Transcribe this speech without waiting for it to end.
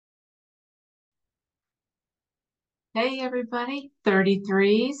Hey everybody,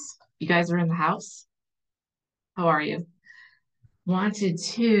 33s. You guys are in the house. How are you? Wanted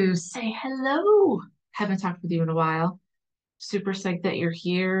to say hello. Haven't talked with you in a while. Super psyched that you're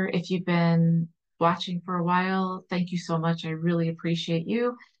here. If you've been watching for a while, thank you so much. I really appreciate you.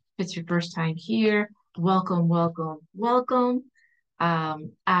 If it's your first time here, welcome, welcome, welcome.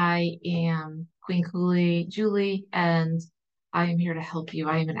 I am Queen Cooley, Julie, and I am here to help you.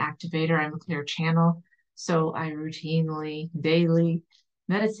 I am an activator. I'm a clear channel. So I routinely, daily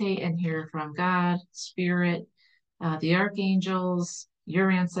meditate and hear from God, Spirit, the archangels, your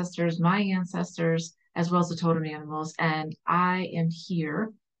ancestors, my ancestors, as well as the totem animals. And I am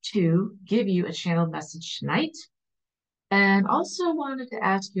here to give you a channeled message tonight. And also wanted to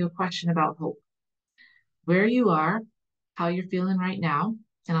ask you a question about hope, where you are, how you're feeling right now,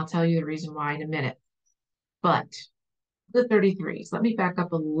 and I'll tell you the reason why in a minute. But the 33s, let me back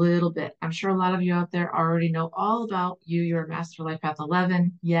up a little bit. I'm sure a lot of you out there already know all about you. You're a Master Life Path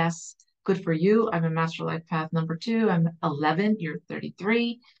 11. Yes, good for you. I'm a Master Life Path number two. I'm 11. You're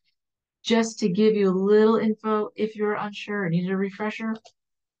 33. Just to give you a little info, if you're unsure or needed a refresher,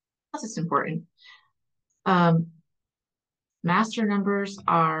 plus it's important. Um, Master numbers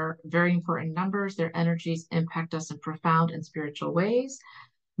are very important numbers. Their energies impact us in profound and spiritual ways.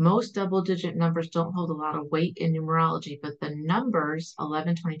 Most double digit numbers don't hold a lot of weight in numerology, but the numbers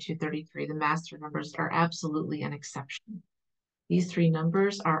 11, 22, 33, the master numbers are absolutely an exception. These three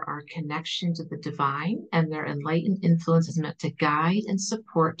numbers are our connection to the divine, and their enlightened influence is meant to guide and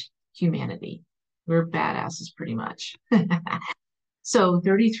support humanity. We're badasses pretty much. So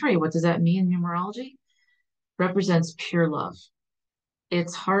 33, what does that mean in numerology? Represents pure love.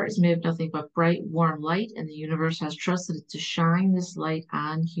 Its heart is made of nothing but bright, warm light, and the universe has trusted it to shine this light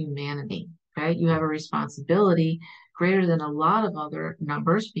on humanity. Okay, you have a responsibility greater than a lot of other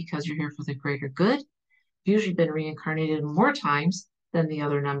numbers because you're here for the greater good. You've usually been reincarnated more times than the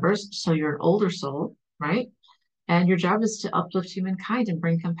other numbers, so you're an older soul, right? And your job is to uplift humankind and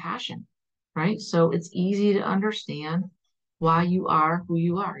bring compassion, right? So it's easy to understand why you are who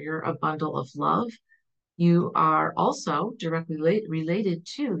you are. You're a bundle of love. You are also directly related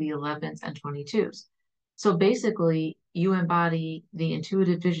to the 11s and 22s. So basically, you embody the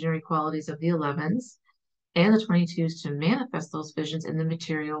intuitive visionary qualities of the 11s and the 22s to manifest those visions in the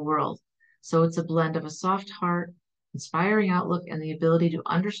material world. So it's a blend of a soft heart, inspiring outlook, and the ability to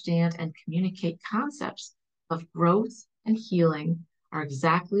understand and communicate concepts of growth and healing are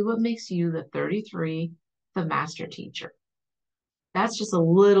exactly what makes you the 33, the master teacher. That's just a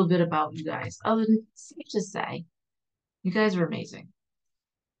little bit about you guys. Other than safe to say, you guys are amazing.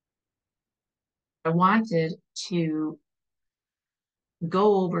 I wanted to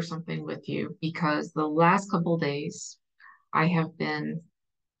go over something with you because the last couple of days I have been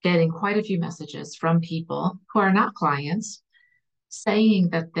getting quite a few messages from people who are not clients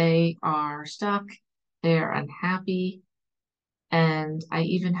saying that they are stuck, they're unhappy. And I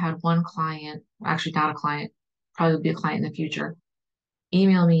even had one client, actually not a client, probably be a client in the future,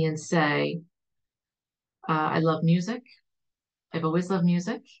 email me and say, I love music. I've always loved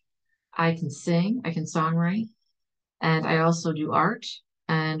music. I can sing, I can songwrite, and I also do art.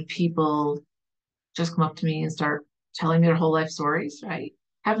 And people just come up to me and start telling me their whole life stories, right?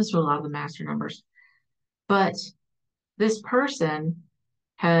 Happens to a lot of the master numbers. But this person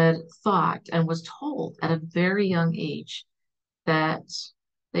had thought and was told at a very young age that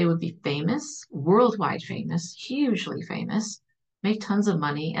they would be famous, worldwide famous, hugely famous, make tons of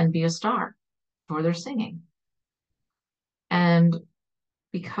money, and be a star for their singing. And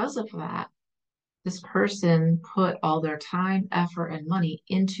because of that, this person put all their time, effort, and money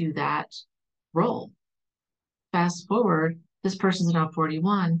into that role. Fast forward, this person's now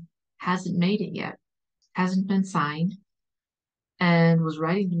 41, hasn't made it yet, hasn't been signed, and was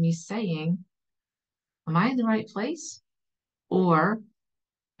writing to me saying, am I in the right place? Or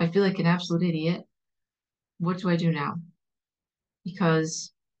I feel like an absolute idiot. What do I do now?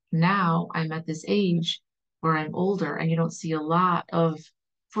 Because now I'm at this age where I'm older and you don't see a lot of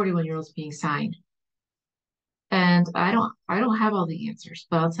 41-year-olds being signed. And I don't have all the answers,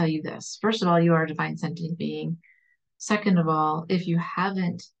 but I'll tell you this. First of all, you are a divine sentient being. Second of all, if you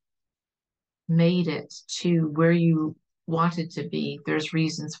haven't made it to where you wanted to be, there's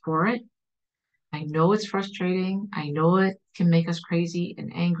reasons for it. I know it's frustrating. I know it can make us crazy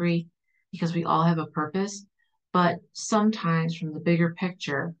and angry because we all have a purpose. But sometimes, from the bigger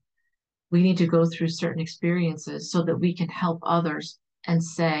picture, we need to go through certain experiences so that we can help others and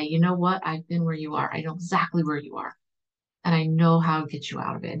say, you know what? I've been where you are. I know exactly where you are, and I know how to get you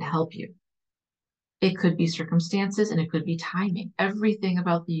out of it and help you. It could be circumstances and it could be timing. Everything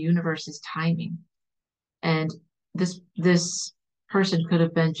about the universe is timing. And this person could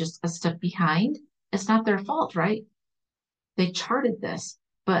have been just a step behind. It's not their fault, right? They charted this,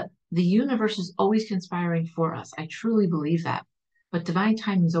 but the universe is always conspiring for us. I truly believe that. But divine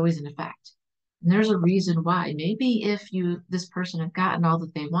timing is always in effect. And there's a reason why. Maybe if this person had gotten all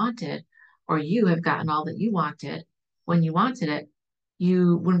that they wanted, or you have gotten all that you wanted when you wanted it,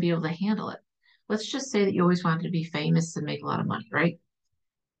 you wouldn't be able to handle it. Let's just say that you always wanted to be famous and make a lot of money, right?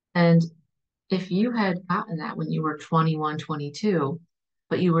 And if you had gotten that when you were 21, 22,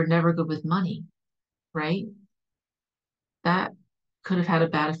 but you were never good with money, right? That could have had a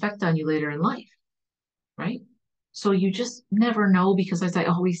bad effect on you later in life, right? So you just never know because, as I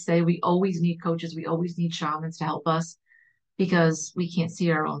always say, we always need coaches, we always need shamans to help us because we can't see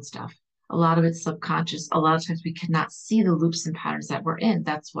our own stuff. A lot of it's subconscious. A lot of times we cannot see the loops and patterns that we're in.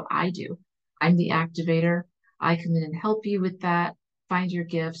 That's what I do. I'm the activator. I come in and help you with that, find your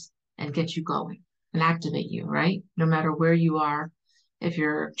gifts, and get you going and activate you, right? No matter where you are, if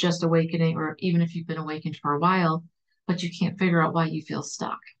you're just awakening or even if you've been awakened for a while, but you can't figure out why you feel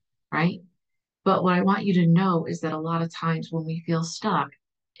stuck, right? But what I want you to know is that a lot of times when we feel stuck,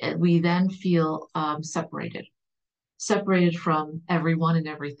 we then feel separated from everyone and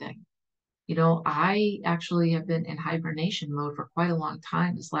everything. You know, I actually have been in hibernation mode for quite a long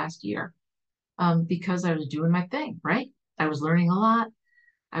time this last year, because I was doing my thing, right? I was learning a lot.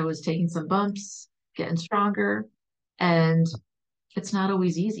 I was taking some bumps, getting stronger, and it's not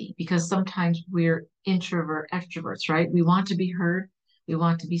always easy because sometimes we're introvert extroverts, right? We want to be heard, we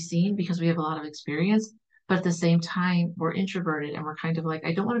want to be seen because we have a lot of experience, but at the same time, we're introverted and we're kind of like,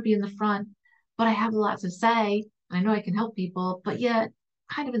 I don't want to be in the front, but I have a lot to say. And I know I can help people, but yet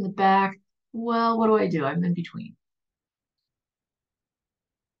kind of in the back. Well, what do I do? I'm in between.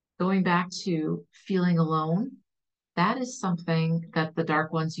 Going back to feeling alone, that is something that the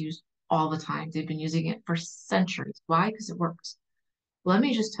dark ones use all the time. They've been using it for centuries. Why? Because it works. Let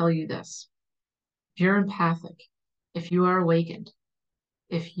me just tell you this. If you're empathic, if you are awakened,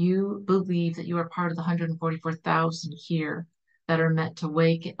 if you believe that you are part of the 144,000 here that are meant to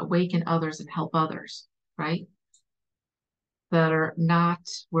awaken others and help others, right? That are not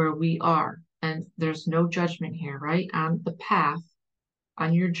where we are. And there's no judgment here, right? On the path,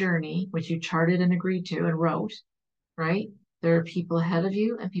 on your journey, which you charted and agreed to and wrote, right? There are people ahead of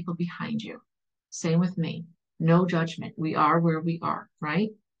you and people behind you. Same with me. No judgment. We are where we are, right?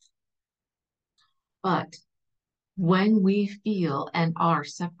 But when we feel and are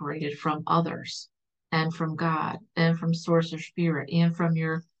separated from others and from God and from source or spirit and from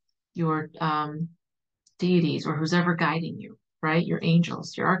your deities or who's ever guiding you, right? Your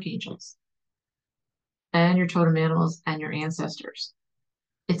angels, your archangels, and your totem animals and your ancestors.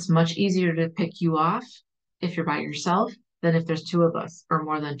 It's much easier to pick you off if you're by yourself than if there's two of us or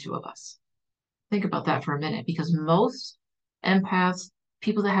more than two of us. Think about that for a minute because most empaths,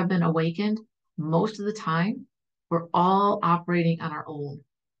 people that have been awakened, most of the time, we're all operating on our own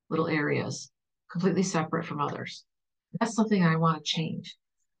little areas, completely separate from others. That's something I want to change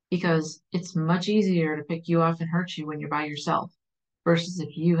because it's much easier to pick you off and hurt you when you're by yourself versus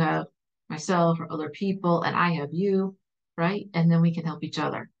if you have myself or other people and I have you, right? And then we can help each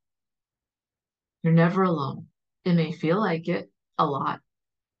other. You're never alone. It may feel like it a lot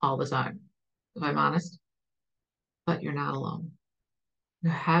all the time, if I'm honest, but you're not alone. You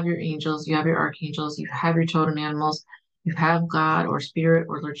have your angels, you have your archangels, you have your totem animals, you have God or spirit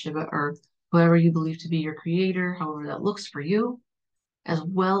or Lord Shiva or whoever you believe to be your creator, however that looks for you, as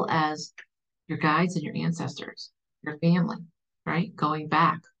well as your guides and your ancestors, your family, right? Going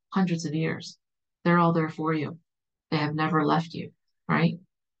back hundreds of years. They're all there for you. They have never left you, right?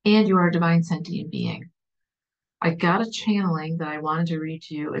 And you are a divine sentient being. I got a channeling that I wanted to read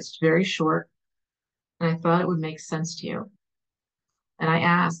to you. It's very short, and I thought it would make sense to you. And I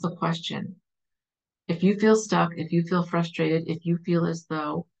asked the question, if you feel stuck, if you feel frustrated, if you feel as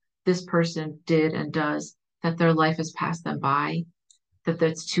though this person did and does, that their life has passed them by, that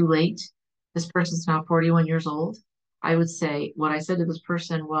that's too late, this person's now 41 years old, I would say what I said to this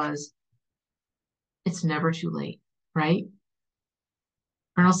person was, it's never too late, right?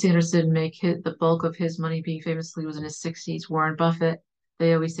 Colonel Sanders didn't make the bulk of his money being famously was in his 60s. Warren Buffett,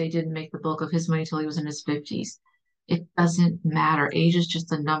 they always say, didn't make the bulk of his money till he was in his 50s. It doesn't matter. Age is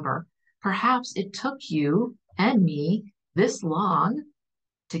just a number. Perhaps it took you and me this long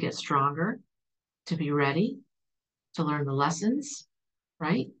to get stronger, to be ready, to learn the lessons,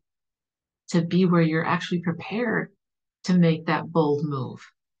 right? To be where you're actually prepared to make that bold move,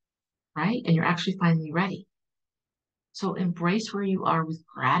 right? And you're actually finally ready. So embrace where you are with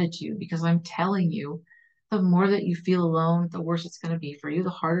gratitude because I'm telling you, the more that you feel alone, the worse it's going to be for you, the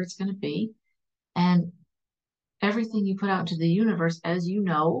harder it's going to be. And Everything you put out into the universe, as you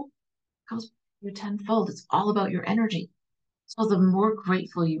know, comes to you tenfold. It's all about your energy. So the more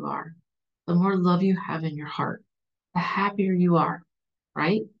grateful you are, the more love you have in your heart, the happier you are,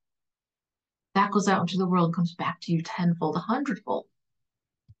 right? That goes out into the world and comes back to you tenfold, a hundredfold.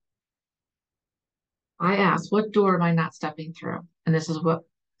 I asked, what door am I not stepping through? And this is what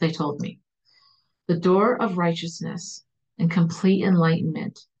they told me. The door of righteousness and complete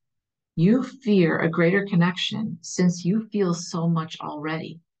enlightenment. You fear a greater connection since you feel so much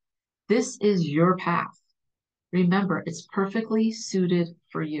already. This is your path. Remember, it's perfectly suited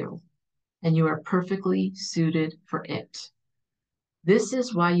for you, and you are perfectly suited for it. This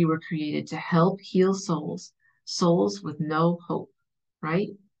is why you were created to help heal souls, souls with no hope, right?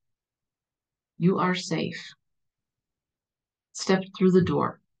 You are safe. Step through the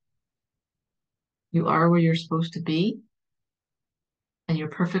door. You are where you're supposed to be, and you're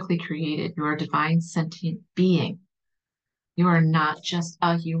perfectly created. You are a divine sentient being. You are not just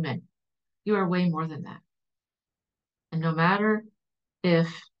a human. You are way more than that. And no matter if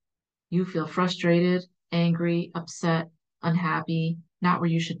you feel frustrated, angry, upset, unhappy, not where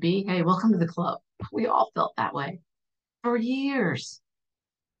you should be, hey, welcome to the club. We all felt that way for years.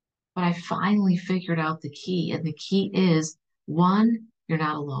 But I finally figured out the key, and the key is one, you're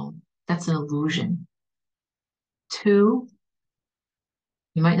not alone. That's an illusion. Two,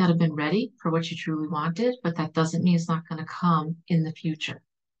 you might not have been ready for what you truly wanted, but that doesn't mean it's not going to come in the future.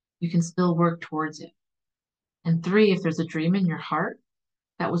 You can still work towards it. And three, if there's a dream in your heart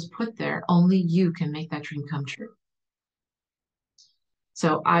that was put there, only you can make that dream come true.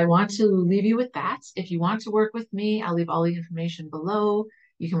 So I want to leave you with that. If you want to work with me, I'll leave all the information below.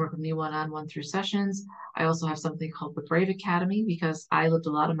 You can work with me one-on-one through sessions. I also have something called the Brave Academy because I lived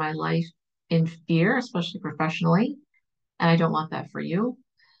a lot of my life in fear, especially professionally, and I don't want that for you.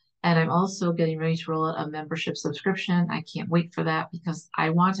 And I'm also getting ready to roll out a membership subscription. I can't wait for that because I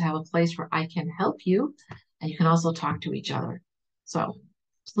want to have a place where I can help you and you can also talk to each other. So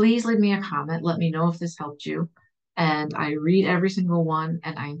please leave me a comment. Let me know if this helped you. And I read every single one,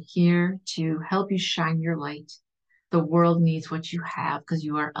 and I'm here to help you shine your light. The world needs what you have because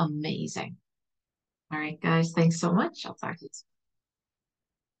you are amazing. All right, guys, thanks so much. I'll talk to you soon.